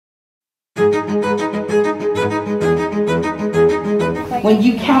When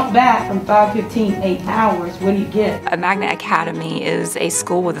you count back from 5:15, 8 hours, what do you get? A Magnet Academy is a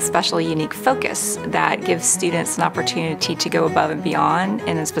school with a special unique focus that gives students an opportunity to go above and beyond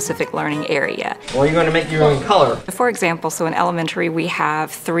in a specific learning area. Or you're going to make your own color. For example, so in elementary we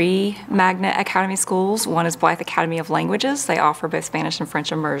have 3 Magnet Academy schools. One is Blythe Academy of Languages. They offer both Spanish and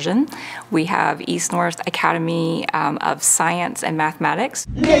French immersion. We have East North Academy of Science and Mathematics.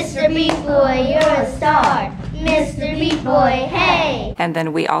 Mr. Meat Boy, you're a star. Mr. Meat Boy, hey! And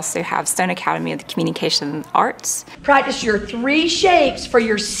then we also have Stone Academy of the Communication Arts. Practice your 3 shapes for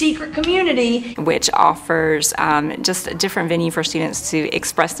your secret community, which offers just a different venue for students to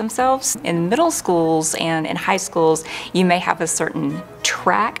express themselves. In middle schools and in high schools, you may have a certain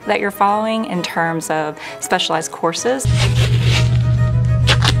track that you're following in terms of specialized courses.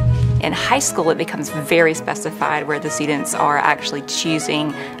 In high school, it becomes very specified where the students are actually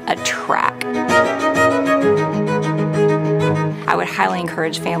choosing a track. I would highly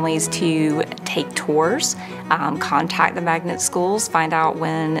encourage families to take tours, contact the magnet schools, find out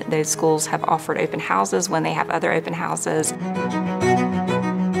when those schools have offered open houses, when they have other open houses.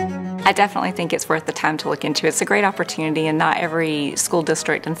 I definitely think it's worth the time to look into. It's a great opportunity, and not every school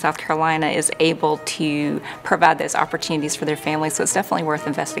district in South Carolina is able to provide those opportunities for their families, so it's definitely worth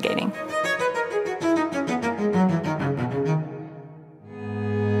investigating.